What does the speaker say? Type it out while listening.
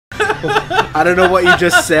I don't know what you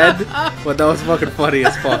just said, but that was fucking funny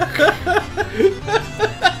as fuck.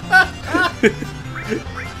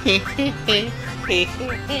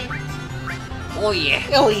 Oh yeah.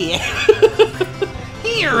 Oh yeah.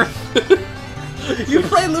 Here. You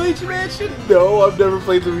play Luigi Mansion? No, I've never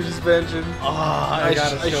played Luigi's Mansion. Oh, I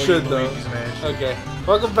should though. Luigi's Mansion. Okay,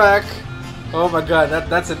 welcome back. Oh my god,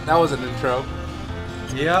 that was an intro.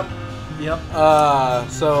 Yep. Yep.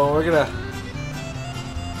 So we're gonna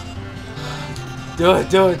do it.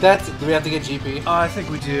 Do we have to get GP? I think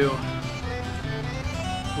we do.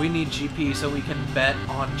 We need GP so we can bet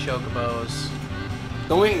on chocobos.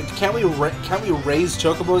 Don't we? Can't we raise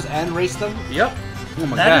chocobos and race them? Yep. Oh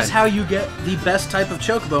my god. That is how you get the best type of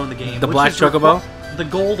chocobo in the game. The black chocobo? The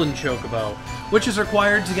golden chocobo, which is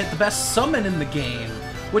required to get the best summon in the game,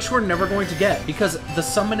 which we're never going to get because the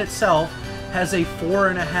summon itself has a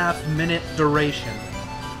 4.5 minute duration.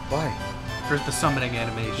 Why? For the summoning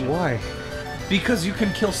animation. Why? Because you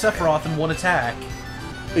can kill Sephiroth in one attack.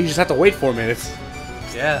 You just have to wait 4 minutes.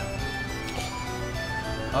 Yeah.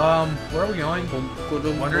 Where are we going?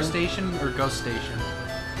 Wonder Station or Ghost Station?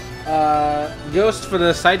 Ghost for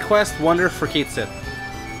the side quest, Wonder for Kate Sith.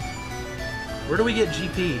 Where do we get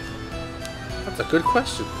GP? That's a good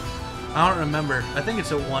question. I don't remember. I think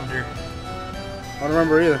it's at Wonder. I don't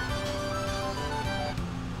remember either.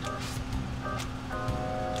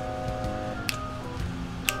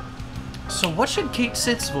 So what should Kate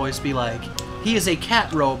Sith's voice be like? He is a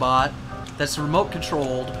cat robot that's remote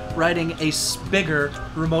controlled, riding a bigger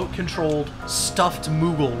remote controlled stuffed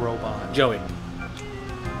Moogle robot. Joey.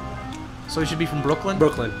 So he should be from Brooklyn?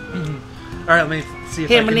 Brooklyn. Mm-hmm. Alright, let me see if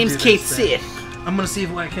I can my name's do Kate this thing. Sith. I'm gonna see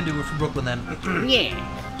if I can do it from Brooklyn then. Yeah.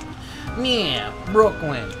 Yeah,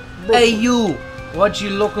 Brooklyn. Hey you! What you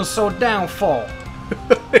looking so down for?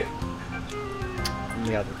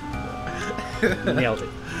 Nailed it. Nailed it.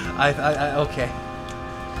 Okay.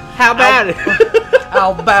 How about it?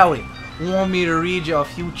 How about it? Want me to read your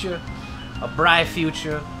future? A bright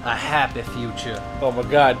future, a happy future. Oh my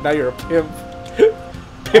god, now you're a pimp.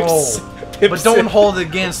 But don't hold it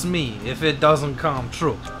against me if it doesn't come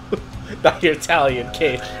true. Now you're Italian,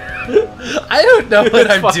 Kate. I don't know what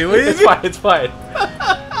I'm doing. It's fine, it's fine.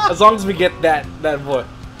 As long as we get that voice.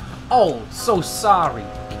 Oh, so sorry.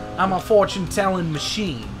 I'm a fortune-telling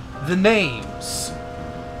machine. The names.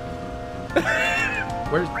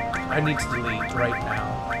 Where's... I need to delete right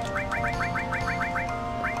now.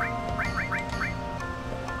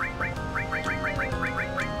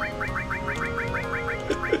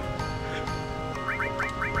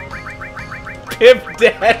 Pimp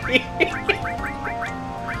Daddy.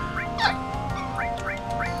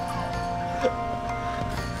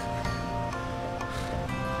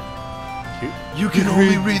 You can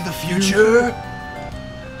only read the future?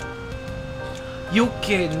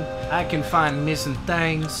 I can find missing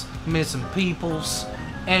things, missing peoples,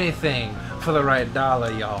 anything for the right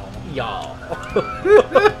dollar, y'all. Y'all.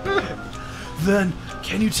 Then,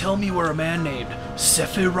 can you tell me where a man named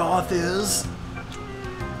Sephiroth is?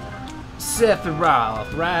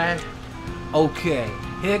 Sephiroth, right? Okay,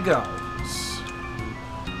 here goes.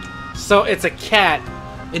 So it's a cat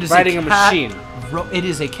It is riding a machine. It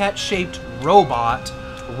is a cat-shaped robot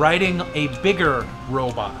riding a bigger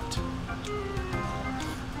robot.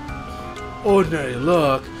 Ordinary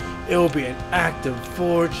luck, it will be an act of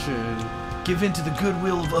fortune. Give in to the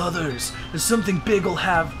goodwill of others, and something big will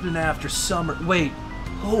happen after summer. Wait,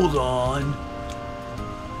 hold on.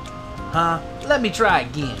 Huh? Let me try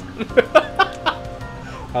again.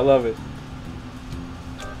 I love it.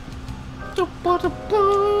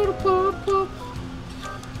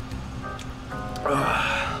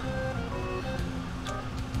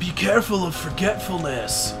 Be careful of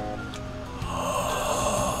forgetfulness.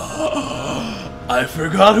 I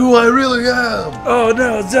forgot who I really am. Oh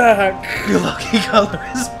no, Zach! Your lucky color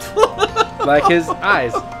is blue. Like his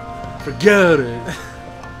eyes. Forget it.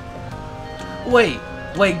 Wait,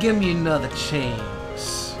 give me another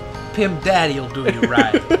chance. Pimp Daddy'll do you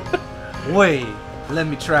right. Wait, let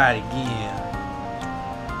me try it again.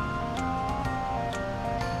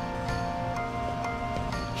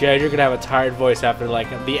 Jared, you're gonna have a tired voice after like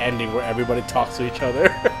the ending where everybody talks to each other.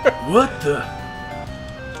 What the?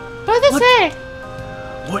 What does it say?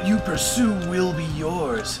 What you pursue will be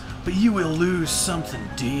yours, but you will lose something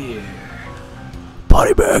dear.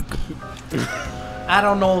 Body bag. I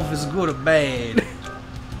don't know if it's good or bad.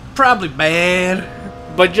 Probably bad.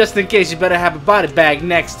 But just in case, you better have a body bag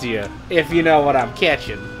next to you, if you know what I'm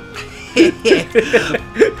catching.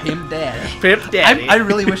 Pimp Daddy. Pimp Daddy. I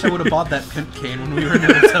really wish I would have bought that pimp cane when we were in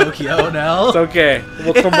Tokyo now. It's okay.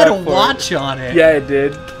 We'll It come had back a for watch on it. Yeah, it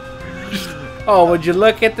did. Oh, would you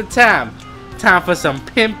look at the time? Time for some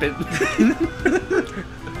pimping.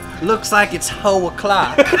 Looks like it's hoe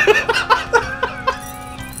o'clock.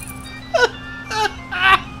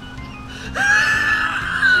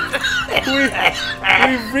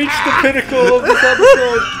 We've reached the pinnacle of this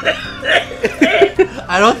episode.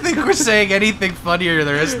 I don't think we're saying anything funnier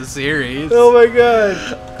the rest of the series. Oh my god.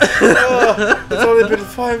 Oh, it's only been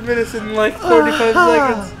 5 minutes and like 45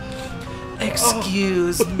 seconds.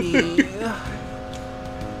 Excuse me.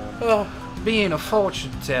 Oh. Being a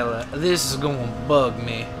fortune teller, this is gonna bug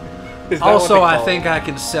me. Is that Also, what they I call think it? I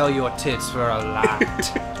can sell your tits for a lot.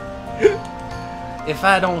 If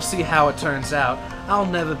I don't see how it turns out, I'll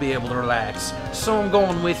never be able to relax. So I'm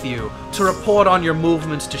going with you to report on your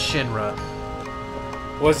movements to Shinra.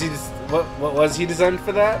 Was he? What was he designed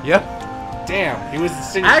for that? Yep. Damn, he was the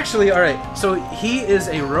singer. Actually, alright, so he is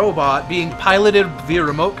a robot being piloted via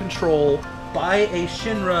remote control by a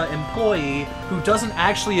Shinra employee who doesn't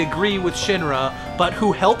actually agree with Shinra, but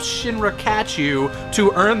who helps Shinra catch you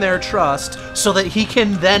to earn their trust so that he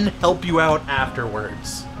can then help you out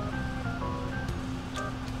afterwards.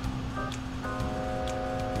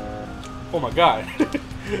 Oh my god.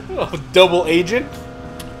 Oh, double agent?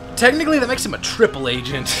 Technically, that makes him a triple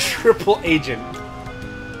agent. Triple agent.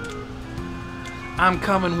 I'm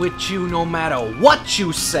coming with you no matter what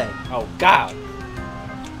you say. Oh god.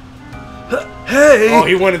 Hey! Oh,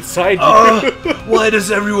 he went inside you. Why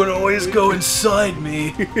does everyone always go inside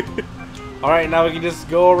me? Alright, now we can just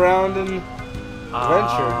go around and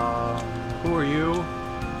adventure. Who are you?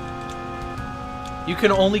 You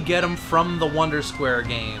can only get them from the Wonder Square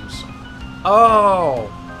games. Oh!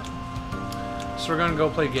 So we're gonna go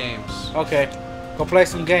play games. Okay, go play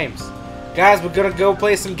some games. Guys, we're gonna go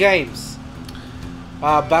play some games.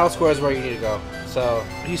 Battle Square is where you need to go. So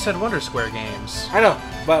You said Wonder Square games. I know,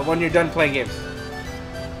 but when you're done playing games.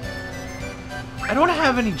 I don't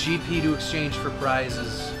have any GP to exchange for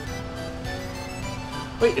prizes.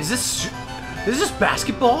 Wait, is this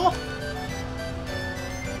basketball?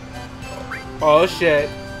 Oh shit.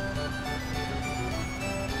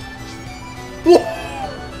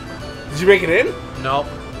 Did you make it in? Nope.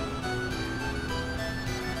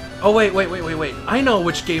 Oh wait. I know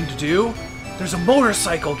which game to do. There's a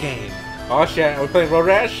motorcycle game. Oh shit, are we playing Road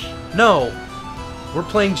Rash? No, we're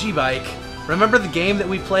playing G-Bike. Remember the game that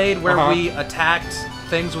we played where we attacked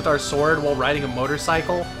things with our sword while riding a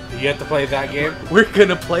motorcycle? You have to play that game? We're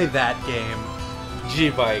gonna play that game.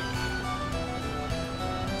 G-Bike.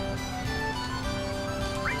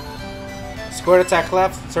 Square to attack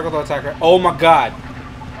left, circle to attack right. Oh my god.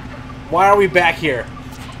 Why are we back here?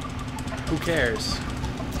 Who cares?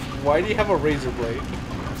 Why do you have a razor blade?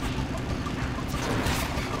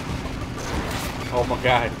 Oh my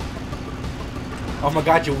god. Oh my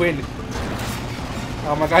god, you win.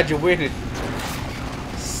 Oh my god, you win.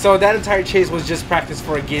 So that entire chase was just practice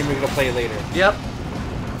for a game we're gonna play later. Yep.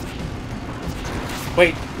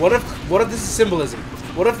 Wait, what if this is symbolism?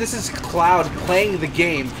 What if this is Cloud playing the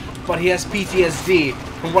game, but he has PTSD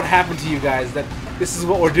from what happened to you guys, that this is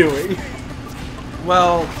what we're doing?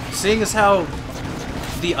 Well, seeing as how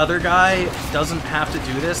the other guy doesn't have to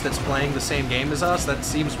do this, that's playing the same game as us, that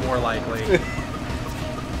seems more likely.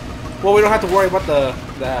 Well, we don't have to worry about the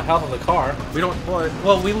health of the car. We don't.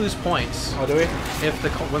 Well, we lose points Oh, do we? if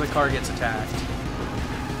when the car gets attacked.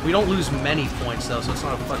 We don't lose many points though, so it's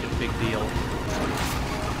not a fucking big deal.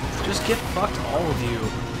 Just get fucked, all of you.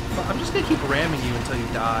 I'm just gonna keep ramming you until you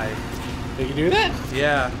die. You can do that?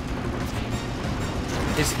 Yeah.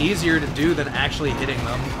 It's easier to do than actually hitting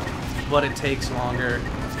them, but it takes longer.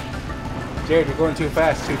 Jared, you're going too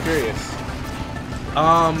fast, too furious.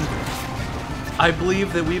 I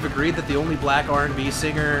believe that we've agreed that the only black R&B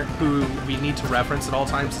singer who we need to reference at all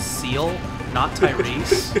times is Seal, not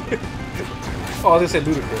Tyrese. Oh, I was gonna say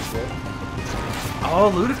Ludacris, right? Oh,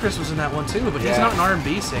 Ludacris was in that one too, but he's not an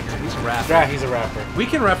R&B singer. He's a rapper. Yeah, he's a rapper. We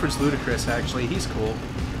can reference Ludacris, actually. He's cool.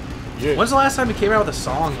 Yeah. When's the last time he came out with a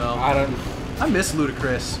song, though? I miss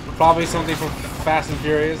Ludacris. Probably something from Fast and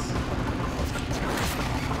Furious.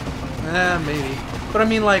 Maybe. But I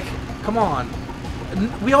mean, like, come on.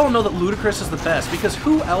 We all know that Ludacris is the best, because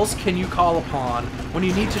who else can you call upon when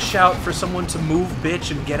you need to shout for someone to move,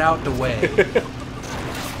 bitch, and get out the way?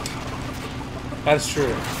 That's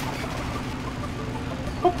true.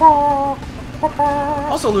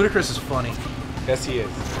 Also, Ludacris is funny. Yes, he is.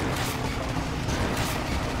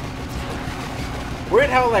 Weird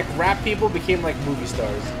how, like, rap people became, like, movie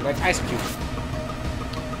stars. Like Ice Cube.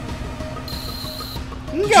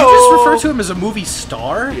 Did you just refer to him as a movie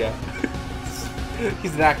star? Yeah.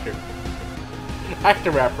 He's an actor.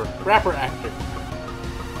 Actor-rapper. Rapper-actor.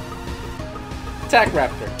 Attack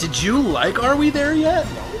Raptor. Did you like Are We There Yet?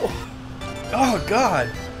 No. Oh, God.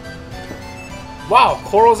 Wow,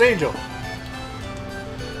 Coral's Angel.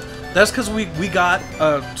 That's because we got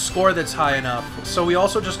a score that's high enough. So we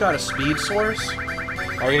also just got a speed source.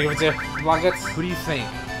 Are you gonna give it to Blankets? Who do you think?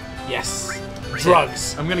 Yes.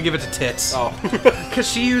 Drugs. I'm gonna give it to Tits. Oh. Because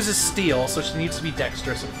she uses steel, so she needs to be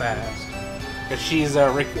dexterous and fast. Because she's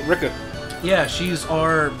Riku. Yeah, she's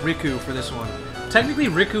our Riku for this one. Technically,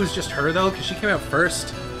 Riku's just her, though, because she came out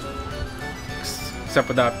first. Except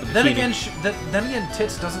without the bikini. Then again,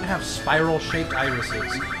 Tits doesn't have spiral-shaped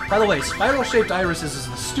irises. By the way, spiral-shaped irises is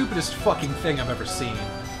the stupidest fucking thing I've ever seen.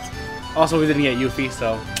 Also, we didn't get Yuffie,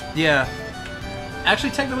 so... Yeah.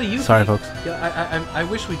 Actually, technically, Yuffie... Sorry, folks. Yeah, I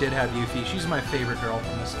wish we did have Yuffie. She's my favorite girl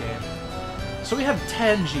from this game. So we have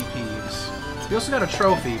 10 GPs. We also got a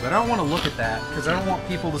trophy, but I don't want to look at that, because I don't want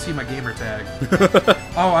people to see my gamer tag.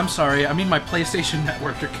 Oh, I'm sorry. I mean my PlayStation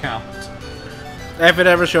Network account. If it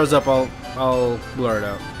ever shows up, I'll blur it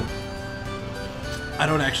out. I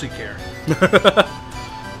don't actually care.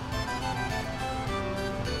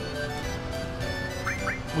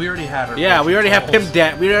 We already had her. Yeah, we already have Pimp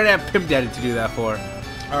Daddy. We already have Pimp Daddy to do that for.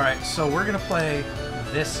 All right, so we're gonna play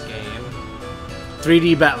this game.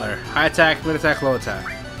 3D Battler. High attack, mid attack, low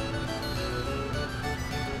attack.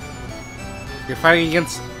 You're fighting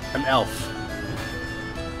against an elf.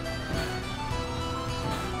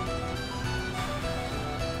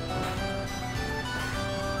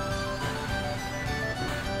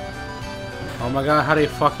 Oh my god, how do you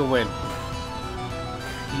fucking win?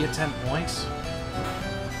 You get 10 points.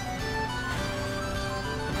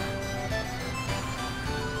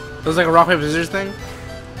 It was like a rock, paper, scissors thing?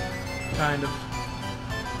 Kind of.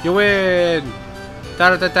 You win!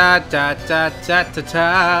 Da da da da da da da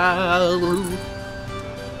da.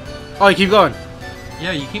 Oh, you keep going.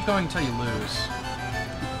 Yeah, you keep going until you lose.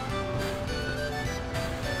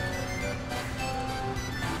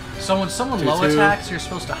 So when someone low attacks, you're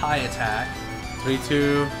supposed to high attack.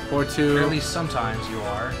 3-2, 4-2. Or at least sometimes you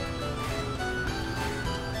are.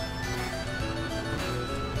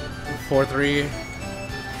 4-3.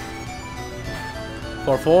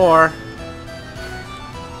 4-4.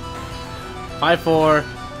 5-4.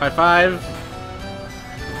 5-5.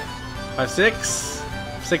 5-6.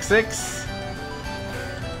 6-6.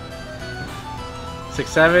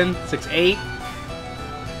 6-7. 6-8.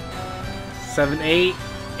 7-8.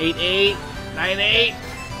 8-8. 9-8.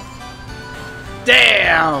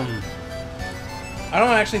 Damn! I don't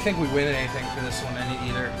actually think we win anything for this one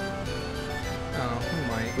either. Oh, we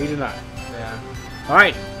might. We do not. Yeah.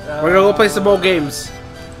 Alright, we're gonna go play some more games.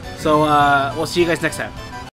 So, we'll see you guys next time.